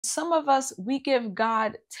some of us, we give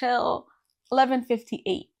God till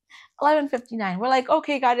 11:58, 11:59. We're like,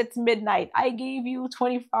 okay, God, it's midnight. I gave you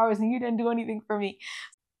 24 hours and you didn't do anything for me.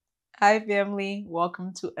 Hi, family.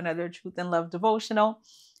 Welcome to another Truth and Love devotional.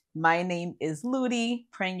 My name is Ludi,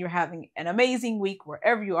 praying you're having an amazing week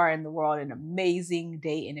wherever you are in the world, an amazing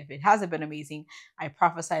day. And if it hasn't been amazing, I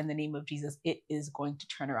prophesy in the name of Jesus, it is going to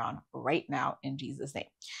turn around right now in Jesus' name.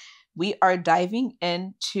 We are diving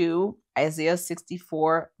into Isaiah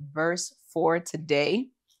 64, verse 4 today.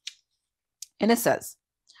 And it says,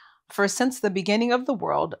 "For since the beginning of the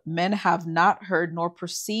world, men have not heard nor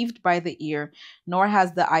perceived by the ear, nor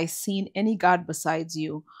has the eye seen any God besides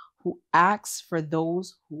you, who acts for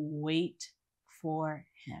those who wait for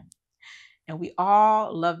him." And we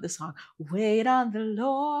all love the song, "Wait on the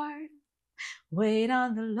Lord. Wait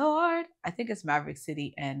on the Lord." I think it's Maverick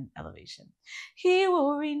City and Elevation. "He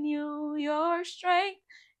will renew your strength."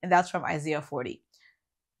 And that's from Isaiah 40.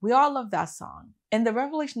 We all love that song. And the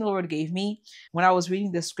revelation the Lord gave me when I was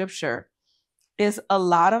reading this scripture is a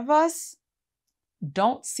lot of us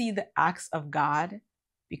don't see the acts of God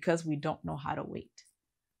because we don't know how to wait.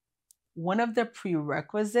 One of the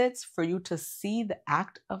prerequisites for you to see the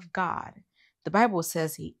act of God, the Bible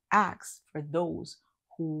says he acts for those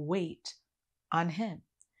who wait on him.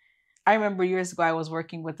 I remember years ago, I was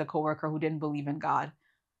working with a coworker who didn't believe in God.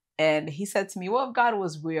 And he said to me, well, if God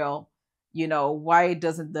was real, why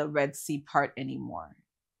doesn't the Red Sea part anymore?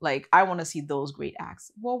 Like, I want to see those great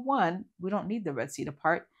acts. Well, one, we don't need the Red Sea to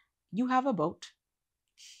part. You have a boat.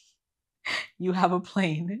 You have a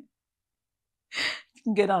plane. You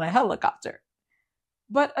can get on a helicopter.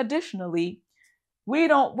 But additionally, we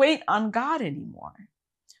don't wait on God anymore.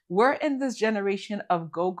 We're in this generation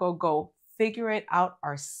of go, go, go. Figure it out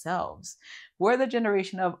ourselves. We're the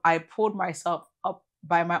generation of I pulled myself up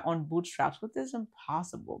by my own bootstraps, which is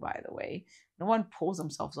impossible, by the way. No one pulls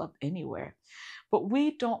themselves up anywhere. But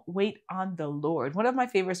we don't wait on the Lord. One of my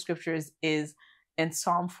favorite scriptures is in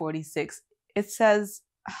Psalm 46. It says,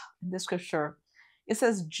 in the scripture, it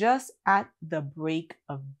says, just at the break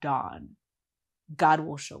of dawn, God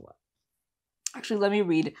will show up. Actually, let me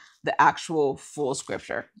read the actual full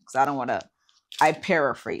scripture because I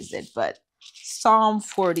paraphrase it, but Psalm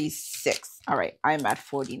 46. All right, I'm at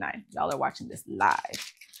 49. Y'all are watching this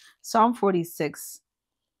live. Psalm 46.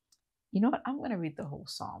 You know what? I'm going to read the whole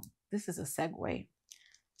psalm. This is a segue.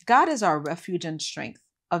 God is our refuge and strength,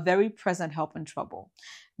 a very present help in trouble.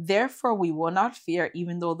 Therefore, we will not fear,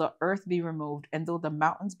 even though the earth be removed, and though the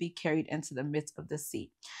mountains be carried into the midst of the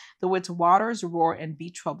sea, though its waters roar and be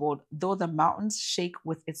troubled, though the mountains shake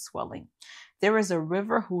with its swelling. There is a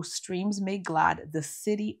river whose streams make glad the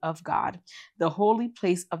city of God, the holy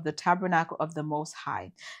place of the tabernacle of the Most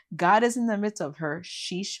High. God is in the midst of her,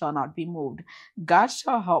 she shall not be moved. God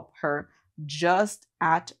shall help her just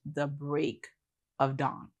at the break of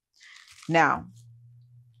dawn. Now,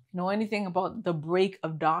 know anything about the break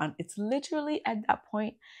of dawn? It's literally at that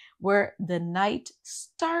point where the night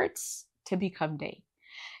starts to become day.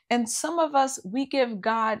 And some of us, we give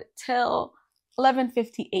God till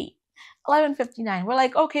 11:58, 11:59. We're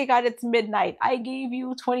like, okay, God, it's midnight. I gave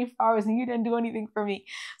you 24 hours and you didn't do anything for me.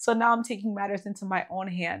 So now I'm taking matters into my own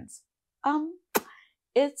hands.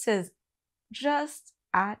 It says just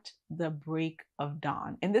at the break of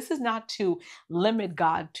dawn. And this is not to limit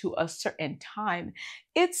God to a certain time.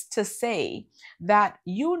 It's to say that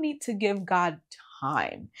you need to give God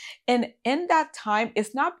time. And in that time,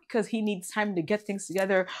 it's not because he needs time to get things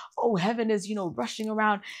together. Oh, heaven is, rushing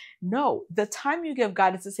around. No, the time you give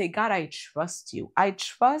God is to say, God, I trust you. I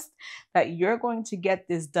trust that you're going to get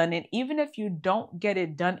this done. And even if you don't get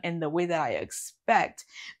it done in the way that I expect,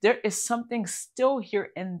 there is something still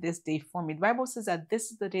here in this day for me. The Bible says that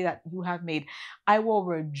this is the day that you have made. I will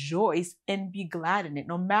rejoice and be glad in it.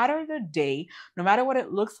 No matter the day, no matter what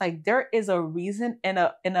it looks like, there is a reason and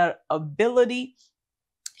an ability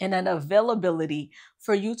and an availability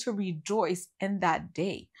for you to rejoice in that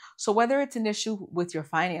day. So whether it's an issue with your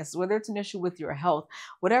finances, whether it's an issue with your health,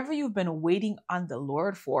 whatever you've been waiting on the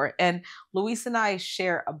Lord for. And Luis and I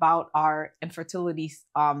share about our infertility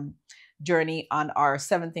journey on our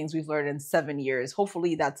 7 things we've learned in 7 years.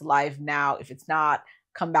 Hopefully that's live now. If it's not,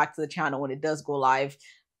 come back to the channel when it does go live.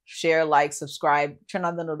 Share, like, subscribe, turn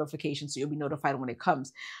on the notifications so you'll be notified when it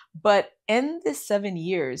comes. But in this 7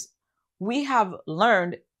 years, we have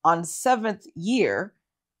learned on 7th year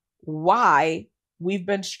why we've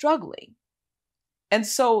been struggling. And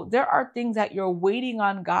so there are things that you're waiting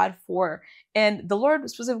on God for. And the Lord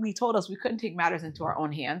specifically told us we couldn't take matters into our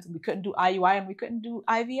own hands. We couldn't do IUI and we couldn't do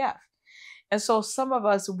IVF. And so some of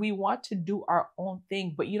us, we want to do our own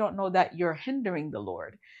thing, but you don't know that you're hindering the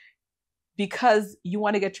Lord. because you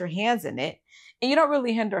want to get your hands in it. And you don't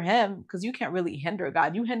really hinder him because you can't really hinder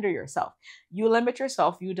God. You hinder yourself. You limit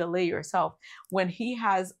yourself. You delay yourself. When he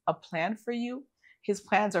has a plan for you, his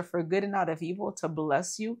plans are for good and not of evil, to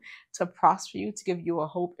bless you, to prosper you, to give you a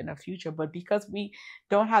hope in a future. But because we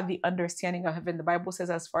don't have the understanding of heaven, the Bible says,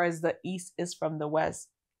 as far as the east is from the west,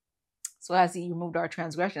 so has he removed our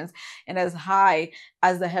transgressions, and as high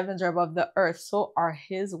as the heavens are above the earth, so are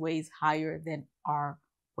his ways higher than our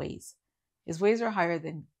ways. His ways are higher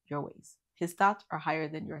than your ways. His thoughts are higher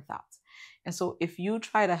than your thoughts. And so if you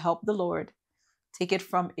try to help the Lord, take it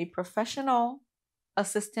from a professional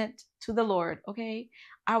assistant to the Lord, okay?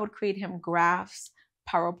 I would create him graphs,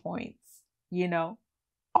 PowerPoints,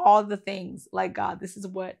 all the things like, God, this is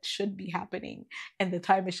what should be happening and the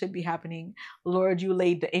time it should be happening. Lord, you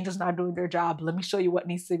laid the angels not doing their job. Let me show you what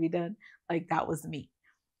needs to be done. Like, that was me.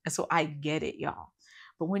 And so I get it, y'all.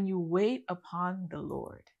 But when you wait upon the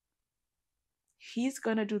Lord, he's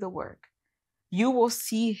going to do the work. You will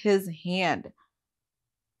see his hand.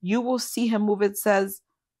 You will see him move. It says,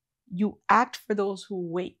 you act for those who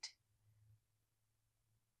wait.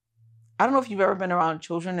 I don't know if you've ever been around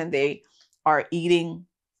children and they are eating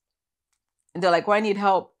and they're like, well, I need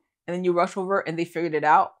help. And then you rush over and they figured it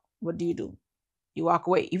out. What do? You walk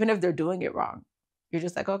away. Even if they're doing it wrong, you're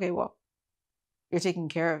just like, okay, well, you're taking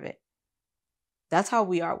care of it. That's how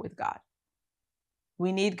we are with God.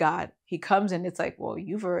 We need God. He comes and it's like, well,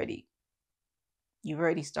 you've already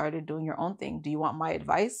started doing your own thing. Do you want my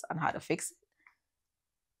advice on how to fix it?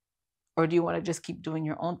 Or do you want to just keep doing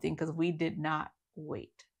your own thing? Because we did not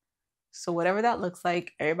wait. So whatever that looks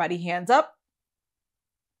like, everybody hands up.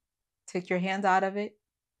 Take your hands out of it.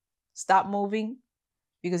 Stop moving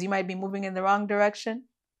because you might be moving in the wrong direction.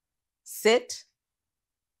 Sit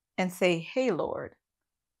and say, hey, Lord,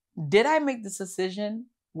 did I make this decision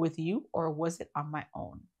with you or was it on my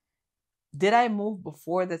own? Did I move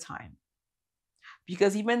before the time?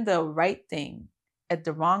 Because even the right thing at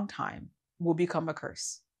the wrong time will become a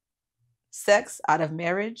curse. Sex out of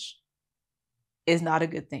marriage is not a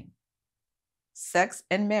good thing. Sex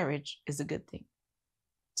and marriage is a good thing.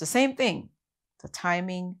 It's the same thing. The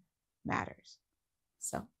timing matters.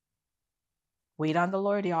 So wait on the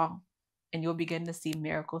Lord, y'all, and you'll begin to see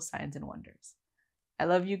miracles, signs, and wonders. I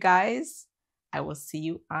love you guys. I will see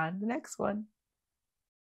you on the next one.